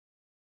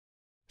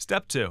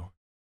Step 2.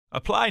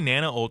 Apply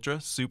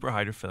NanoUltra Super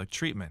Hydrophilic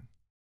treatment.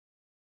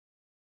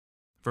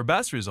 For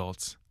best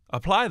results,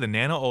 apply the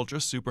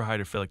NanoUltra Super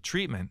Hydrophilic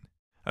treatment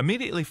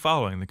immediately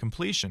following the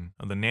completion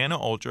of the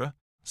NanoUltra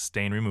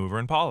stain remover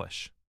and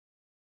polish.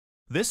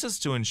 This is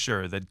to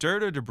ensure that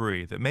dirt or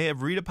debris that may have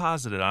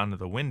redeposited onto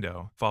the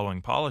window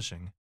following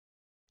polishing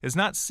is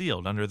not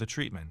sealed under the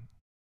treatment.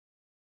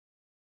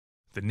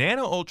 The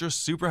NanoUltra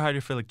Super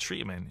Hydrophilic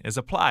treatment is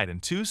applied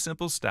in 2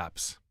 simple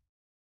steps.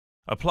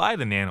 Apply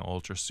the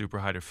NanoUltra Super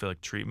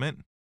Hydrophilic treatment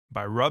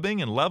by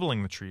rubbing and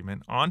leveling the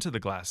treatment onto the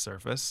glass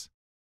surface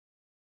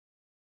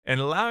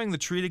and allowing the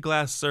treated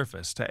glass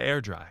surface to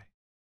air dry.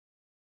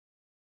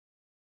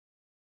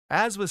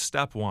 As with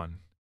Step 1,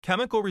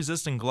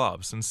 chemical-resistant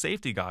gloves and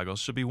safety goggles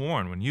should be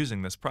worn when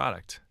using this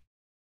product.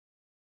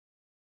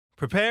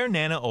 Prepare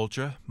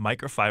NanoUltra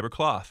microfiber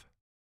cloth.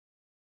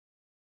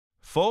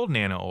 Fold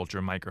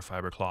NanoUltra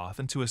microfiber cloth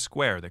into a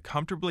square that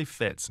comfortably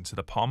fits into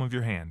the palm of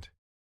your hand.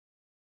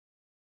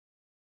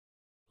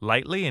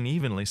 Lightly and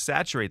evenly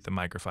saturate the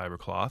microfiber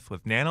cloth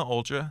with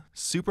NanoUltra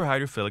Super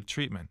Hydrophilic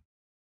treatment.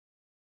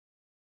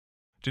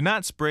 Do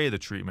not spray the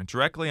treatment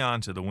directly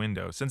onto the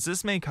window since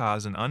this may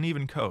cause an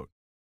uneven coat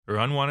or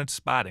unwanted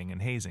spotting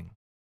and hazing.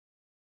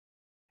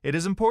 It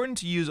is important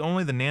to use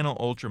only the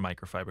NanoUltra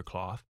microfiber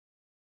cloth,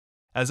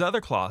 as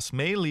other cloths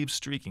may leave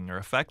streaking or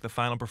affect the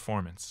final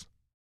performance.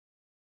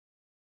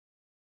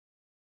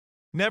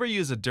 Never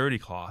use a dirty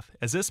cloth,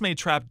 as this may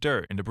trap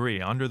dirt and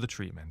debris under the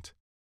treatment.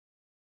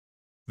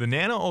 The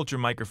NanoUltra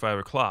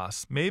microfiber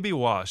cloths may be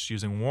washed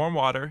using warm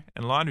water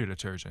and laundry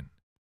detergent,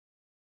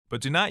 but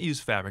do not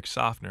use fabric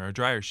softener or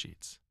dryer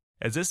sheets,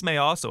 as this may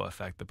also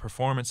affect the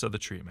performance of the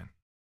treatment.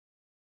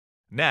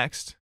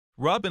 Next,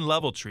 rub and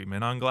level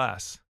treatment on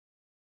glass.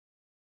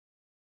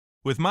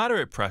 With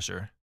moderate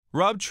pressure,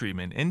 rub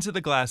treatment into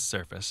the glass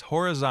surface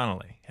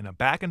horizontally in a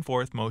back and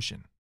forth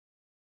motion.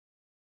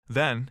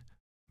 Then,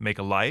 make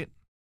a light,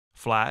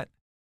 flat,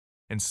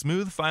 and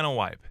smooth final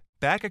wipe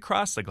back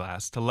across the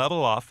glass to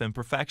level off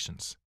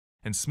imperfections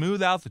and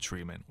smooth out the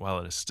treatment while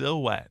it is still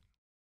wet.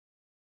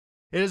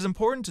 It is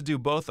important to do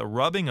both a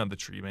rubbing of the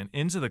treatment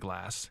into the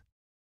glass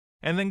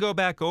and then go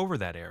back over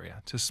that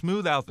area to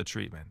smooth out the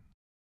treatment.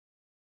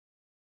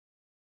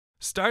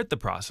 Start the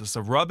process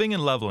of rubbing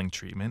and leveling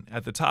treatment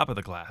at the top of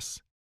the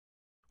glass,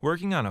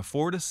 working on a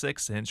 4 to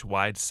 6 inch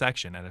wide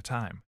section at a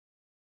time,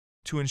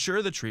 to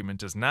ensure the treatment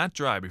does not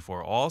dry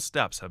before all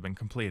steps have been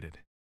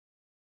completed.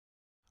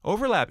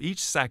 Overlap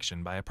each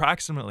section by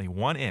approximately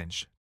 1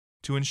 inch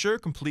to ensure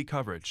complete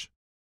coverage.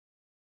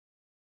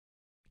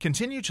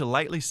 Continue to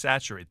lightly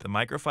saturate the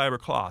microfiber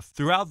cloth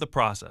throughout the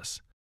process,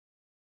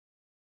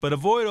 but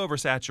avoid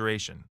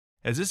oversaturation,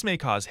 as this may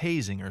cause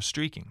hazing or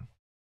streaking.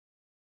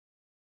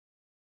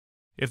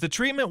 If the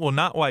treatment will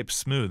not wipe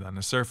smooth on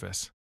the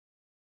surface,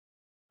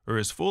 or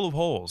is full of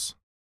holes,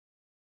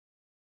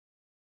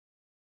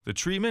 the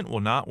treatment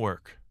will not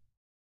work.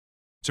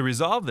 To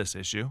resolve this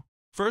issue,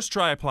 first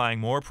try applying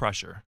more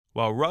pressure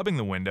while rubbing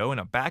the window in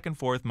a back and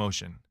forth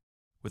motion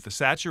with the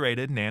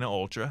saturated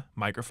NanoUltra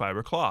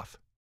microfiber cloth.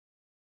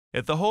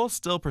 If the holes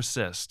still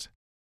persist,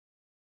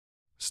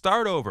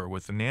 start over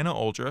with the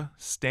NanoUltra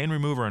stain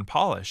remover and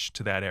polish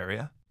to that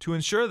area to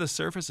ensure the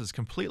surface is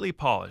completely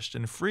polished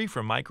and free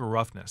from micro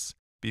roughness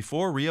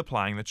before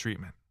reapplying the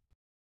treatment.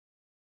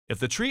 If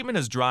the treatment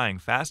is drying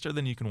faster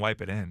than you can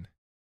wipe it in,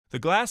 the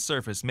glass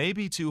surface may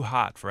be too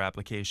hot for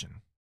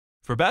application.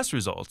 For best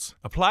results,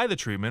 apply the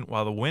treatment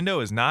while the window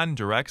is not in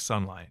direct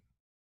sunlight.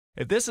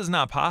 If this is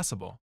not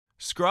possible,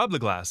 scrub the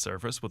glass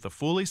surface with a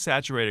fully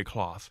saturated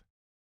cloth,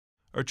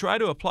 or try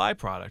to apply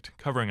product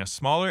covering a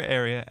smaller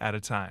area at a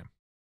time.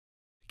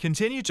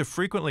 Continue to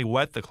frequently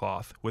wet the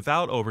cloth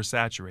without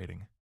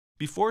oversaturating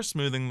before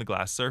smoothing the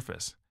glass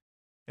surface,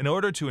 in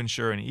order to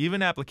ensure an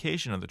even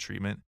application of the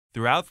treatment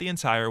throughout the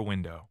entire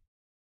window.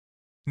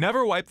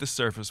 Never wipe the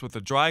surface with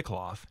a dry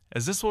cloth,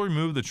 as this will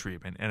remove the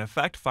treatment and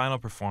affect final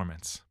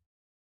performance.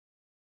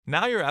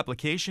 Now your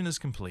application is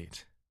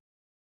complete.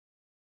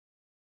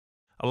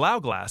 Allow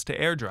glass to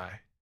air dry.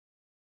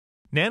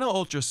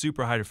 NanoUltra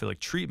Super Hydrophilic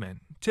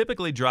treatment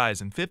typically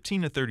dries in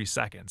 15 to 30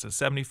 seconds at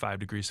 75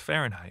 degrees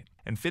Fahrenheit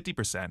and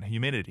 50%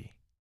 humidity,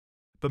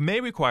 but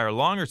may require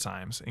longer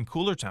times in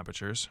cooler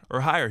temperatures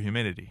or higher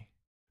humidity.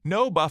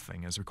 No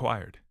buffing is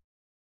required.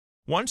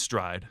 Once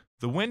dried,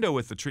 the window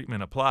with the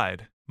treatment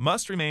applied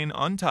must remain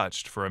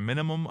untouched for a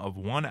minimum of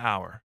 1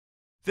 hour.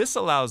 This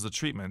allows the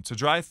treatment to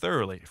dry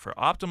thoroughly for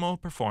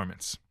optimal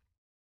performance.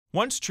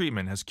 Once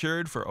treatment has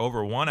cured for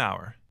over 1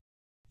 hour,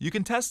 you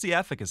can test the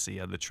efficacy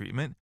of the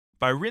treatment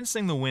by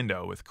rinsing the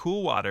window with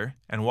cool water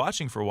and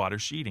watching for water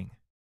sheeting.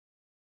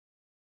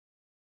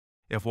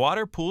 If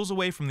water pools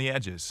away from the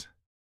edges,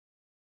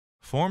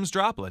 forms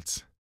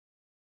droplets,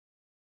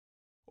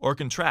 or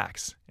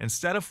contracts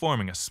instead of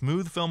forming a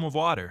smooth film of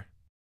water,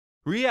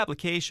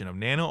 reapplication of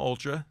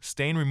NanoUltra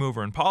stain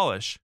remover and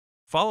polish,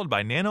 followed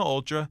by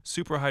NanoUltra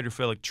Super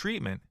Hydrophilic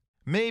treatment,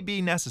 may be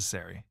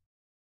necessary.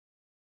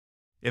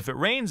 If it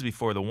rains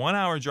before the 1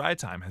 hour dry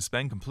time has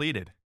been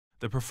completed,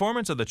 the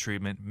performance of the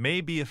treatment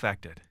may be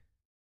affected.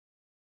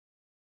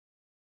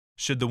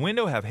 Should the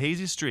window have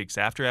hazy streaks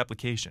after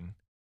application,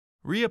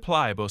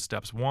 reapply both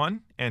steps 1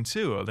 and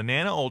 2 of the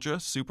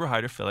NanoUltra Super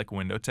Hydrophilic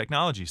Window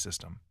Technology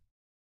System.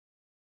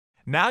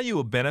 Now you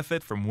will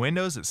benefit from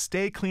windows that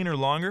stay cleaner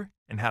longer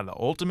and have the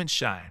ultimate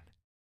shine.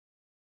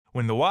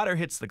 When the water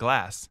hits the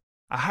glass,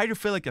 a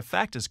hydrophilic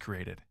effect is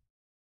created.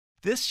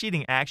 This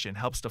sheeting action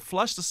helps to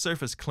flush the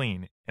surface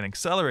clean and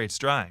accelerates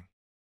drying.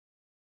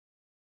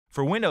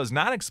 For windows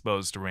not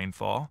exposed to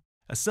rainfall,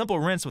 a simple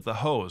rinse with a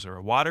hose or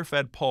a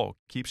water-fed pole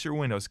keeps your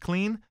windows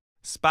clean,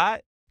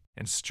 spot,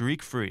 and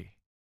streak-free.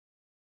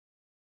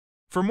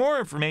 For more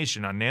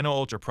information on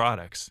NanoUltra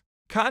products,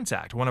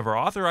 contact one of our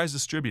authorized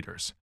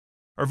distributors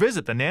or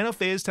visit the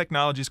Nanophase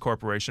Technologies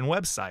Corporation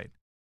website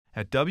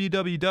at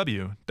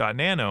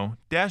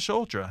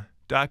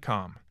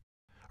www.nano-ultra.com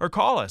or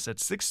call us at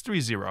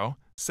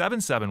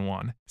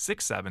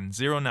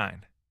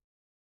 630-771-6709.